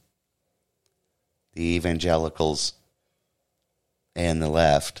coalesced the evangelicals and the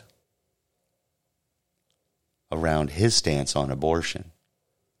left around his stance on abortion.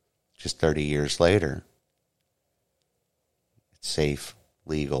 Just 30 years later, it's safe,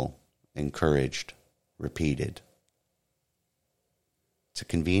 legal, encouraged, repeated. It's a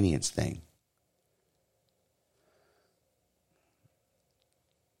convenience thing.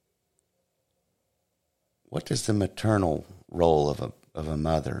 What does the maternal role of a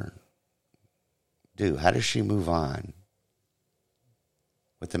mother do? How does she move on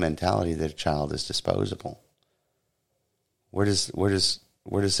with the mentality that a child is disposable? Where does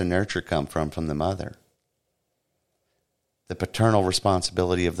the nurture come from the mother? The paternal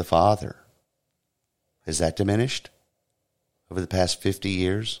responsibility of the father, has that diminished over the past 50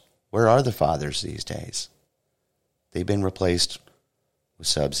 years? Where are the fathers these days? They've been replaced with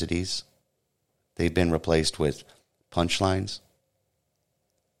subsidies. They've been replaced with punchlines.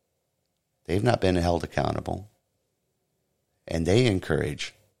 They've not been held accountable. And they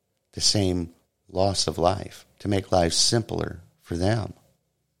encourage the same loss of life to make life simpler for them.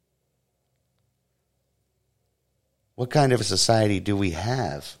 What kind of a society do we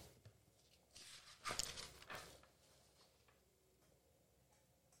have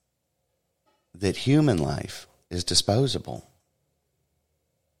that human life is disposable?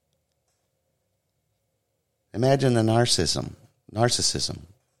 Imagine the narcissism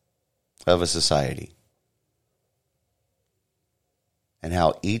of a society, and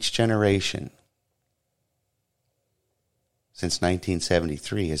how each generation since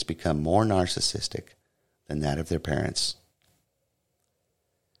 1973 has become more narcissistic than that of their parents.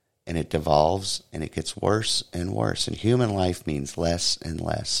 And it devolves and it gets worse and worse. And human life means less and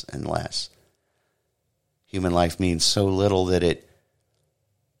less and less. Human life means so little that it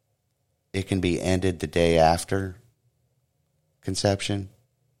can be ended the day after conception.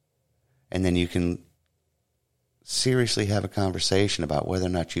 And then you can seriously have a conversation about whether or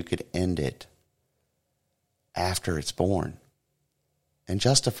not you could end it after it's born and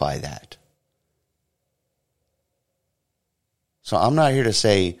justify that. So I'm not here to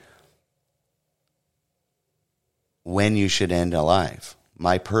say when you should end a life.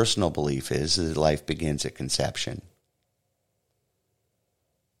 My personal belief is that life begins at conception.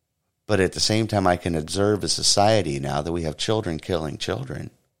 But at the same time, I can observe a society now that we have children killing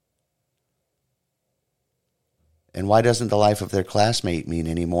children. And why doesn't the life of their classmate mean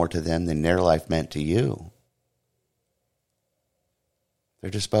any more to them than their life meant to you?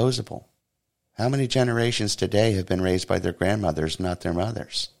 They're disposable. How many generations today have been raised by their grandmothers, not their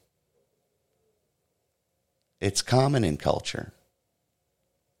mothers? It's common in culture.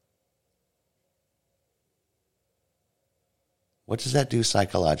 What does that do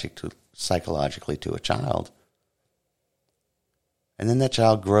psychologically to a child? And then that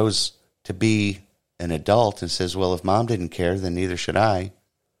child grows to be an adult and says, well, if mom didn't care, then neither should I.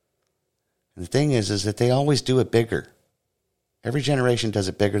 And the thing is that they always do it bigger. Every generation does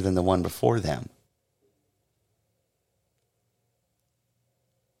it bigger than the one before them.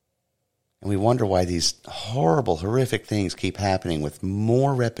 And we wonder why these horrible, horrific things keep happening with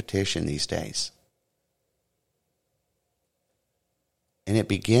more repetition these days. And it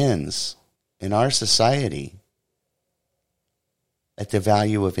begins in our society at the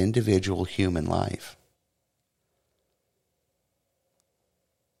value of individual human life.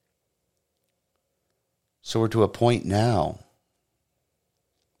 So we're to a point now,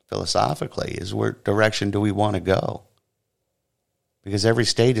 philosophically, is where direction do we want to go? Because every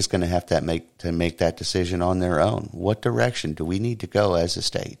state is going to have to make that decision on their own. What direction do we need to go as a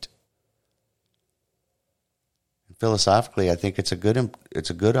state? And philosophically, I think it's a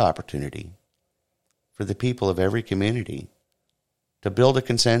good opportunity for the people of every community to build a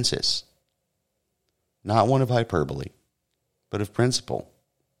consensus, not one of hyperbole, but of principle.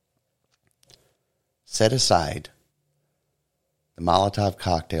 Set aside the Molotov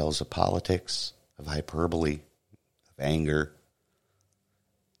cocktails of politics, of hyperbole, of anger,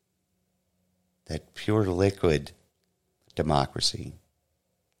 that pure liquid democracy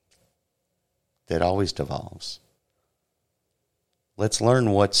that always devolves. Let's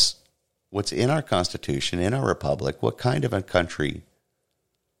learn what's in our Constitution, in our republic, what kind of a country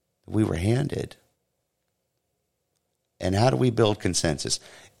we were handed. And how do we build consensus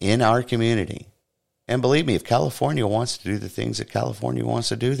in our community? And believe me, if California wants to do the things that California wants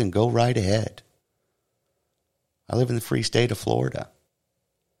to do, then go right ahead. I live in the free state of Florida.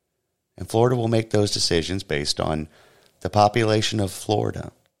 And Florida will make those decisions based on the population of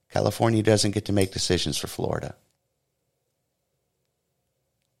Florida. California doesn't get to make decisions for Florida.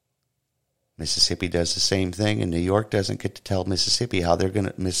 Mississippi does the same thing, and New York doesn't get to tell Mississippians how they're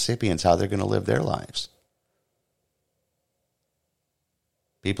going to live their lives.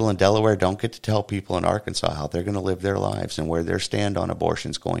 People in Delaware don't get to tell people in Arkansas how they're going to live their lives and where their stand on abortion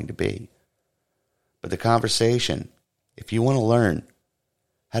is going to be. But the conversation, if you want to learn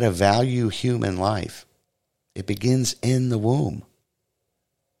how to value human life, it begins in the womb.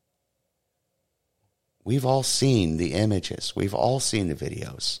 We've all seen the images. We've all seen the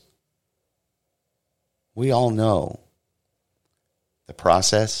videos. We all know the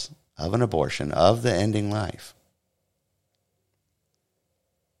process of an abortion, of the ending life.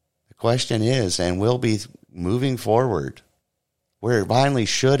 The question is, and will be moving forward, where it finally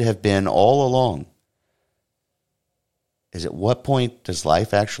should have been all along, is at what point does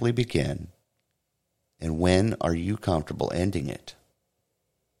life actually begin, and when are you comfortable ending it?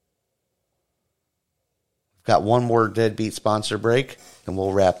 We've got one more Deadbeat sponsor break, and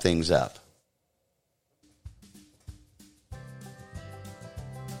we'll wrap things up.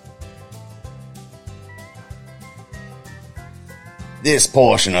 This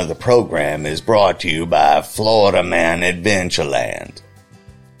portion of the program is brought to you by Florida Man Adventureland.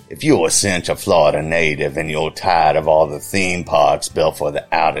 If you're a Central Florida native and you're tired of all the theme parks built for the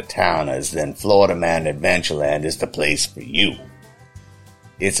out-of-towners, then Florida Man Adventureland is the place for you.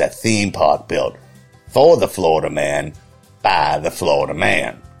 It's a theme park built for the Florida man, by the Florida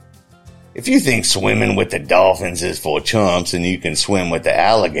man. If you think swimming with the dolphins is for chumps and you can swim with the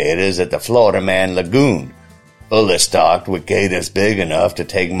alligators at the Florida Man Lagoon, fully stocked with gators big enough to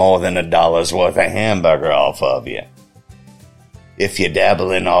take more than $1 worth of hamburger off of you. If you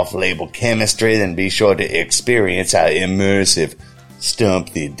dabble in off-label chemistry, then be sure to experience our immersive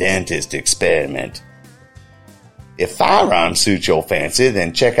Stump the Dentist experiment. If firearms suit your fancy,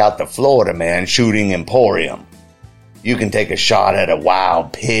 then check out the Florida Man Shooting Emporium. You can take a shot at a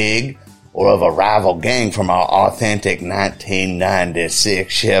wild pig or of a rival gang from our authentic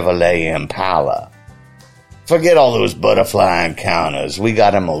 1996 Chevrolet Impala. Forget all those butterfly encounters. We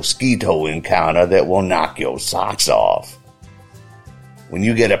got a mosquito encounter that will knock your socks off. When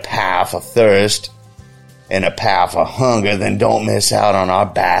you get a powerful thirst and a powerful hunger, then don't miss out on our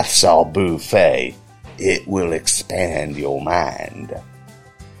bath salt buffet. It will expand your mind.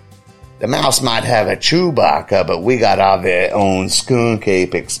 The mouse might have a Chewbacca, but we got our very own skunk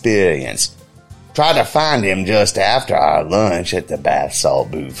ape experience. Try to find him just after our lunch at the bath salt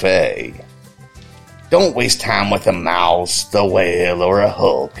buffet. Don't waste time with a mouse, the whale, or a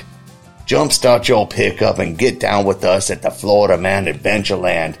Hulk. Jumpstart your pickup and get down with us at the Florida Man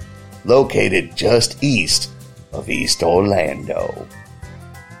Adventureland, located just east of East Orlando.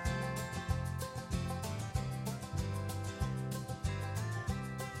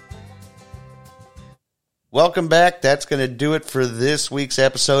 Welcome back. That's going to do it for this week's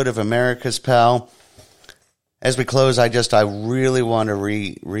episode of America's Pal. As we close, I really want to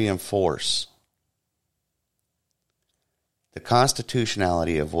reinforce the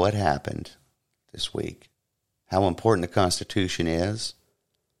constitutionality of what happened this week, how important the Constitution is,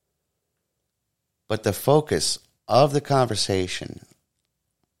 but the focus of the conversation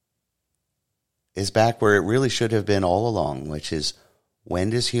is back where it really should have been all along, which is, when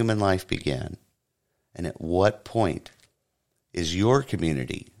does human life begin, and at what point is your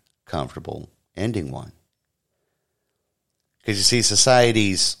community comfortable ending one? Because you see,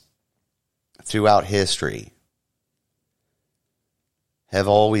 societies throughout history have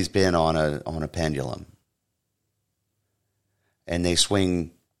always been on a pendulum. And they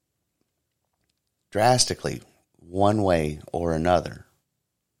swing drastically one way or another.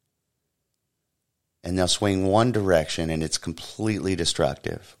 And they'll swing one direction and it's completely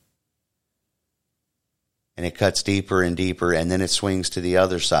destructive. And it cuts deeper and deeper, and then it swings to the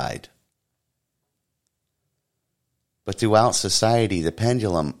other side. But throughout society, the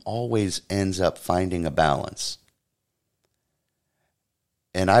pendulum always ends up finding a balance.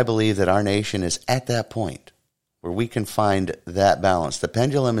 And I believe that our nation is at that point where we can find that balance. The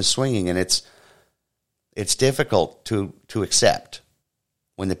pendulum is swinging, and it's difficult to accept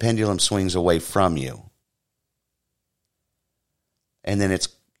when the pendulum swings away from you. And then it's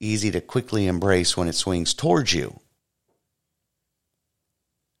easy to quickly embrace when it swings towards you.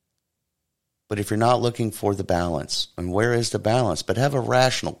 But if you're not looking for the balance, and where is the balance? But have a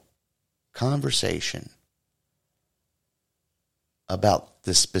rational conversation about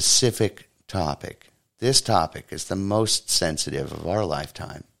the specific topic. This topic is the most sensitive of our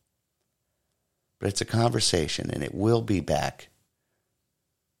lifetime. But it's a conversation, and it will be back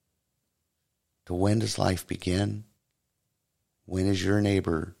to when does life begin? When is your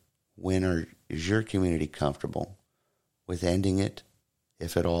neighbor, is your community comfortable with ending it,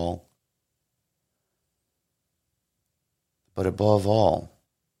 if at all? But above all,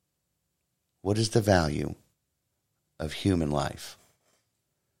 what is the value of human life?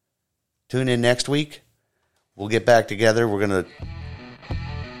 Tune in next week. We'll get back together. We're going to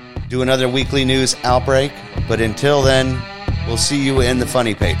do another weekly news outbreak. But until then, we'll see you in the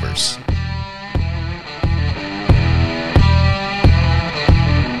funny papers.